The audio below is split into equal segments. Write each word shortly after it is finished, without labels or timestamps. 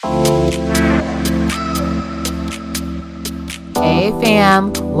Hey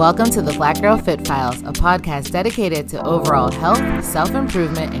fam, welcome to the Black Girl Fit Files, a podcast dedicated to overall health,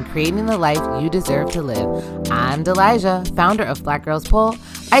 self-improvement, and creating the life you deserve to live. I'm Delijah, founder of Black Girls Pole,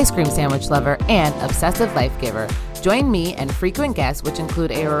 ice cream sandwich lover, and obsessive life giver. Join me and frequent guests, which include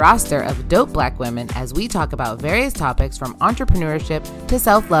a roster of dope Black women, as we talk about various topics from entrepreneurship to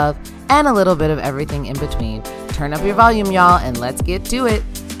self-love and a little bit of everything in between. Turn up your volume, y'all, and let's get to it.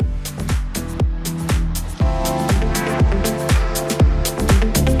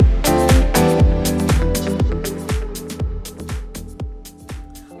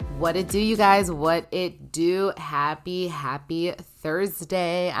 What it do, you guys? What it do? Happy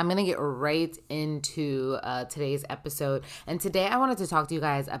Thursday. I'm going to get right into today's episode. And today I wanted to talk to you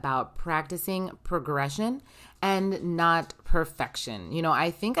guys about practicing progression and not perfection. You know,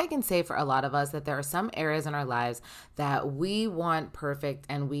 I think I can say for a lot of us that there are some areas in our lives that we want perfect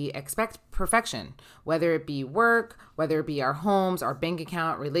and we expect perfection, whether it be work, whether it be our homes, our bank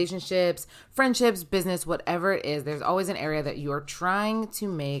account, relationships, friendships, business, whatever it is. There's always an area that you're trying to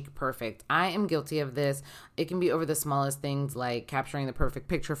make perfect. I am guilty of this. It can be over the smallest things like capturing the perfect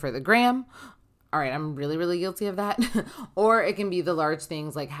picture for the gram. All right, I'm really guilty of that. Or it can be the large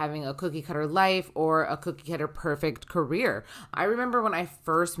things like having a cookie cutter life or a cookie cutter perfect career. I remember when I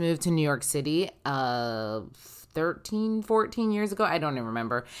first moved to New York City, 13, 14 years ago, I don't even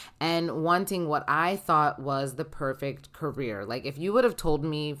remember, and wanting what I thought was the perfect career. Like if you would have told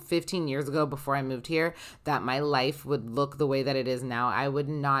me 15 years ago before I moved here that my life would look the way that it is now, I would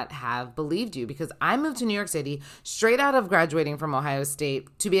not have believed you, because I moved to New York City straight out of graduating from Ohio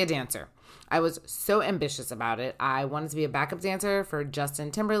State to be a dancer. I was so ambitious about it. I wanted to be a backup dancer for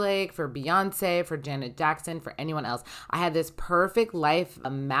Justin Timberlake, for Beyonce, for Janet Jackson, for anyone else. I had this perfect life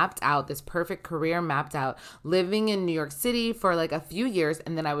mapped out, this perfect career mapped out, living in New York City for like a few years,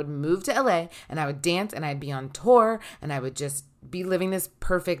 and then I would move to LA and I would dance and I'd be on tour and I would just be living this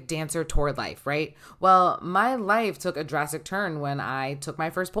perfect dancer tour life, right? Well, my life took a drastic turn when I took my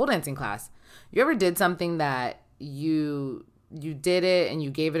first pole dancing class. You ever did something that you did it and you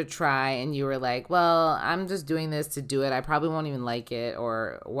gave it a try and you were like, well, I'm just doing this to do it. I probably won't even like it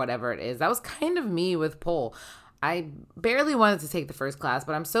or whatever it is. That was kind of me with pole. I barely wanted to take the first class,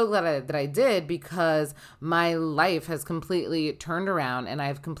 but I'm so glad that I did, because my life has completely turned around and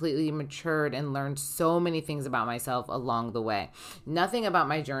I've completely matured and learned so many things about myself along the way. Nothing about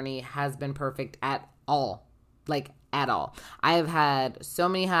my journey has been perfect at all. Like at all. I have had so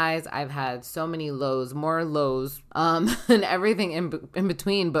many highs. I've had so many lows, more lows, and everything in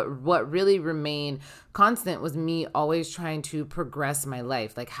between. But what really remained constant was me always trying to progress my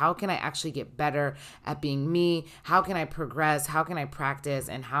life. Like, how can I actually get better at being me? How can I progress? How can I practice?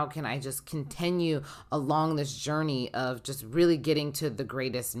 And how can I just continue along this journey of just really getting to the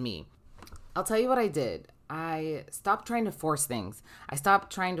greatest me? I'll tell you what I did. I stopped trying to force things. I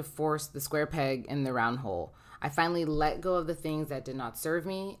stopped trying to force the square peg in the round hole. I finally let go of the things that did not serve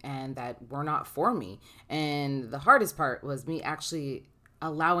me and that were not for me. And the hardest part was me actually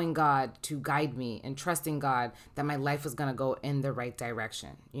allowing God to guide me and trusting God that my life was going to go in the right direction.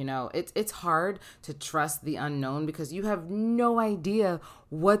 You know, it's hard to trust the unknown because you have no idea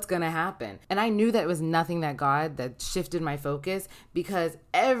what's going to happen. And I knew that it was nothing that shifted my focus, because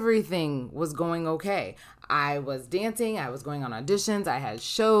everything was going okay. I was dancing, I was going on auditions, I had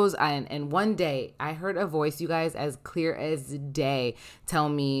shows, and one day I heard a voice, you guys, as clear as day, tell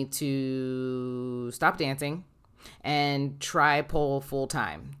me to stop dancing and try pole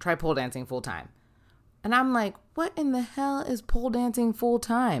dancing full time. And I'm like, what in the hell is pole dancing full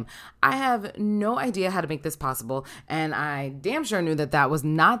time? I have no idea how to make this possible. And I damn sure knew that was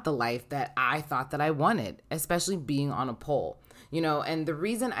not the life that I thought that I wanted, especially being on a pole. You know, and the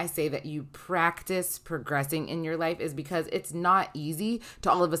reason I say that you practice progressing in your life is because it's not easy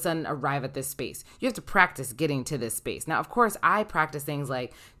to all of a sudden arrive at this space. You have to practice getting to this space. Now, of course, I practice things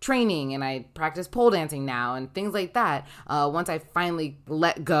like training, and I practice pole dancing now and things like that. Once I finally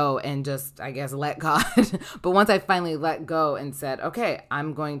let go and just, I guess, let God. But once I finally let go and said, okay,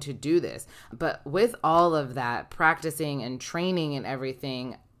 I'm going to do this. But with all of that practicing and training and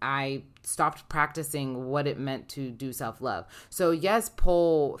everything, I stopped practicing what it meant to do self-love. So yes,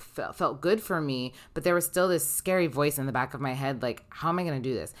 pole felt good for me, but there was still this scary voice in the back of my head, like, how am I going to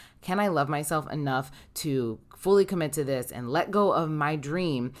do this? Can I love myself enough to fully commit to this and let go of my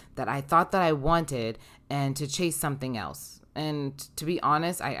dream that I thought that I wanted and to chase something else? And to be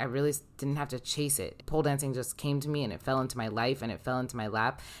honest, I really didn't have to chase it. Pole dancing just came to me and it fell into my life and it fell into my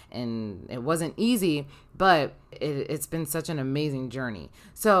lap. And it wasn't easy, but it's been such an amazing journey.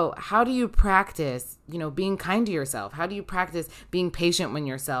 So how do you practice, being kind to yourself? How do you practice being patient with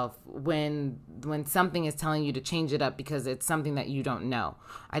yourself when something is telling you to change it up because it's something that you don't know?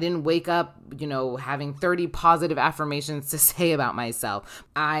 I didn't wake up, having 30 positive affirmations to say about myself.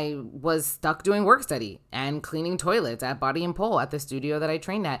 I was stuck doing work study and cleaning toilets at Body and Pole at the studio that I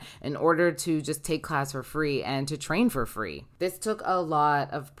trained at in order to just take class for free and to train for free. This took a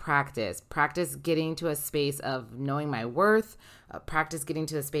lot of practice getting to a space of knowing my worth, practice getting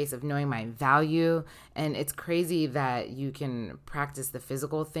to a space of knowing my value. And it's crazy that you can practice the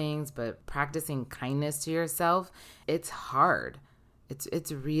physical things, but practicing kindness to yourself, it's hard.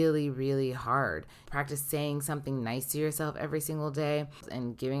 It's really, really hard. Practice saying something nice to yourself every single day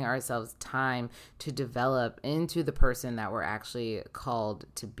and giving ourselves time to develop into the person that we're actually called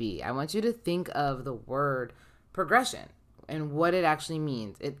to be. I want you to think of the word progression and what it actually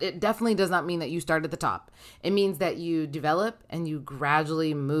means. It definitely does not mean that you start at the top. It means that you develop and you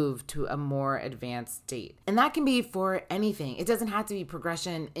gradually move to a more advanced state. And that can be for anything. It doesn't have to be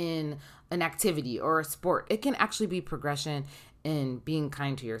progression in an activity or a sport. It can actually be progression in being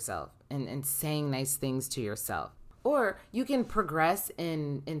kind to yourself and saying nice things to yourself. Or you can progress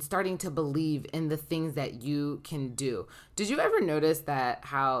in starting to believe in the things that you can do. Did you ever notice that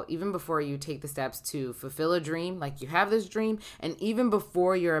how even before you take the steps to fulfill a dream, like you have this dream, and even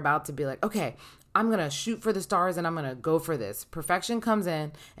before you're about to be like, okay, I'm going to shoot for the stars and I'm going to go for this, perfection comes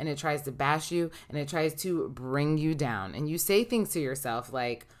in and it tries to bash you and it tries to bring you down. And you say things to yourself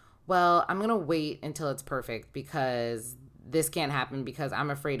like, well, I'm going to wait until it's perfect because this can't happen because I'm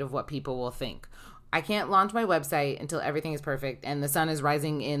afraid of what people will think. I can't launch my website until everything is perfect and the sun is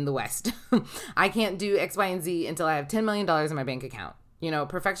rising in the west. I can't do X, Y, and Z until I have $10 million in my bank account.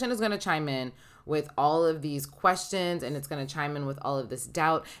 Perfection is going to chime in with all of these questions and it's going to chime in with all of this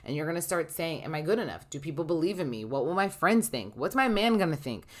doubt. And you're going to start saying, am I good enough? Do people believe in me? What will my friends think? What's my man going to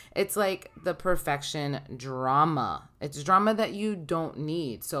think? It's like the perfection drama. It's drama that you don't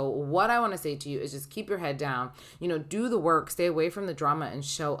need. So what I want to say to you is just keep your head down, do the work, stay away from the drama and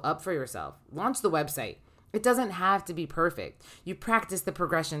show up for yourself. Launch the website. It doesn't have to be perfect. You practice the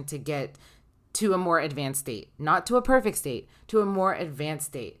progression to get to a more advanced state, not to a perfect state, to a more advanced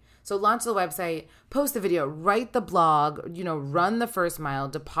state. So launch the website, post the video, write the blog, run the first mile,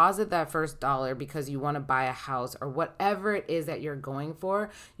 deposit that first dollar because you want to buy a house or whatever it is that you're going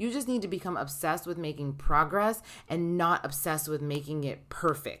for. You just need to become obsessed with making progress and not obsessed with making it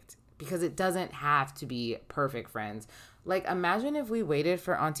perfect because it doesn't have to be perfect, friends. Like, imagine if we waited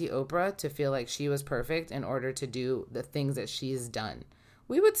for Auntie Oprah to feel like she was perfect in order to do the things that she's done.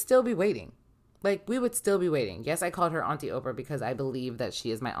 We would still be waiting. We would still be waiting. Yes, I called her Auntie Oprah because I believe that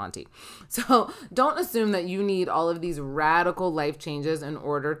she is my auntie. So don't assume that you need all of these radical life changes in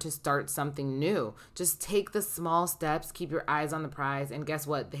order to start something new. Just take the small steps, keep your eyes on the prize, and guess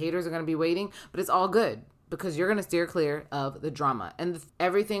what? The haters are going to be waiting, but it's all good because you're going to steer clear of the drama and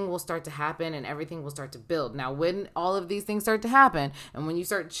everything will start to happen and everything will start to build. Now, when all of these things start to happen and when you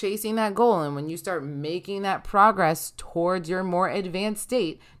start chasing that goal and when you start making that progress towards your more advanced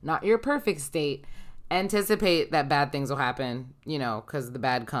state, not your perfect state, anticipate that bad things will happen, because the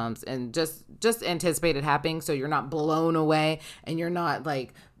bad comes, and just anticipate it happening so you're not blown away and you're not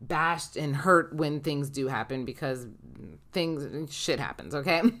bashed and hurt when things do happen because shit happens,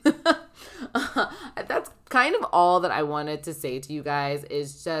 okay? That's kind of all that I wanted to say to you guys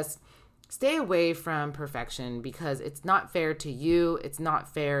is just stay away from perfection because it's not fair to you. It's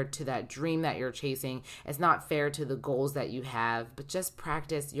not fair to that dream that you're chasing. It's not fair to the goals that you have, but just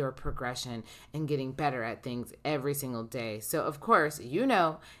practice your progression and getting better at things every single day. So of course,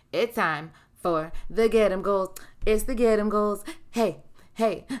 it's time for the Get 'em Goals. It's the Get 'em Goals. Hey,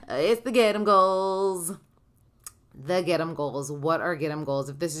 it's the Get 'em Goals. The Get 'em Goals. What are Get 'em Goals?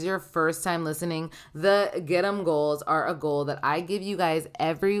 If this is your first time listening, the Get 'em Goals are a goal that I give you guys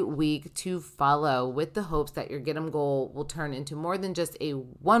every week to follow with the hopes that your Get 'em Goal will turn into more than just a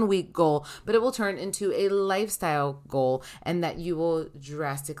 1 week goal, but it will turn into a lifestyle goal and that you will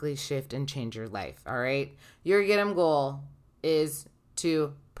drastically shift and change your life. All right. Your Get 'em Goal is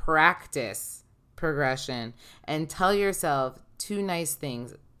to practice progression and tell yourself 2 nice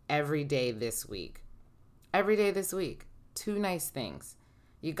things every day this week. Every day this week, 2 nice things.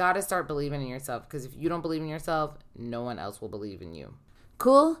 You got to start believing in yourself because if you don't believe in yourself, no one else will believe in you.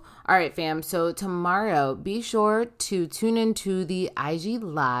 Cool? All right, fam. So tomorrow, be sure to tune into the IG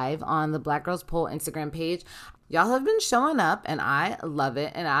Live on the Black Girls Pole Instagram page. Y'all have been showing up and I love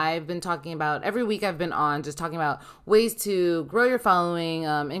it. And I've been talking about, every week I've been on just talking about ways to grow your following,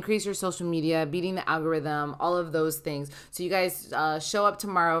 increase your social media, beating the algorithm, all of those things. So you guys show up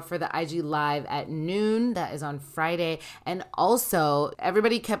tomorrow for the IG Live at noon. That is on Friday. And also,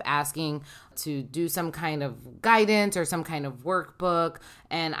 everybody kept asking to do some kind of guidance or some kind of workbook.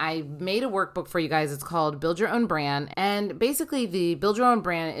 And I made a workbook for you guys. It's called Build Your Own Brand. And basically the Build Your Own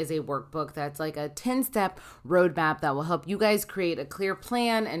Brand is a workbook that's like a 10-step roadmap that will help you guys create a clear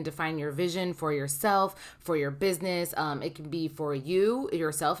plan and define your vision for yourself, for your business. It can be for you,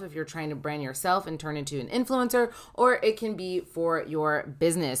 yourself, if you're trying to brand yourself and turn into an influencer, or it can be for your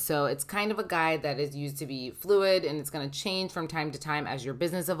business. So it's kind of a guide that is used to be fluid, and it's going to change from time to time as your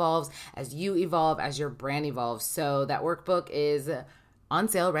business evolves, as you evolve, as your brand evolves. So that workbook is on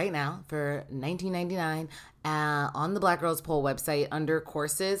sale right now for $19.99 on the Black Girls Poll website under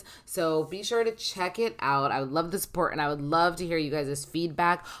courses. So be sure to check it out. I would love the support, and I would love to hear you guys'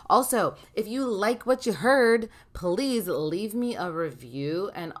 feedback. Also, if you like what you heard, please leave me a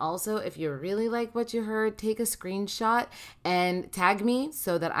review. And also, if you really like what you heard, take a screenshot and tag me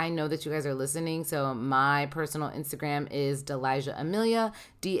so that I know that you guys are listening. So my personal Instagram is Dalijah Amelia,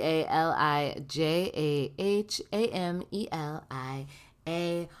 DALIJAHAMELIA.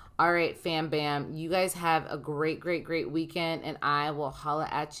 All right, fam bam. You guys have a great, great, great weekend, and I will holla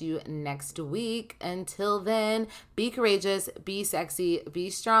at you next week. Until then, be courageous, be sexy,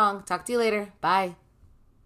 be strong. Talk to you later. Bye.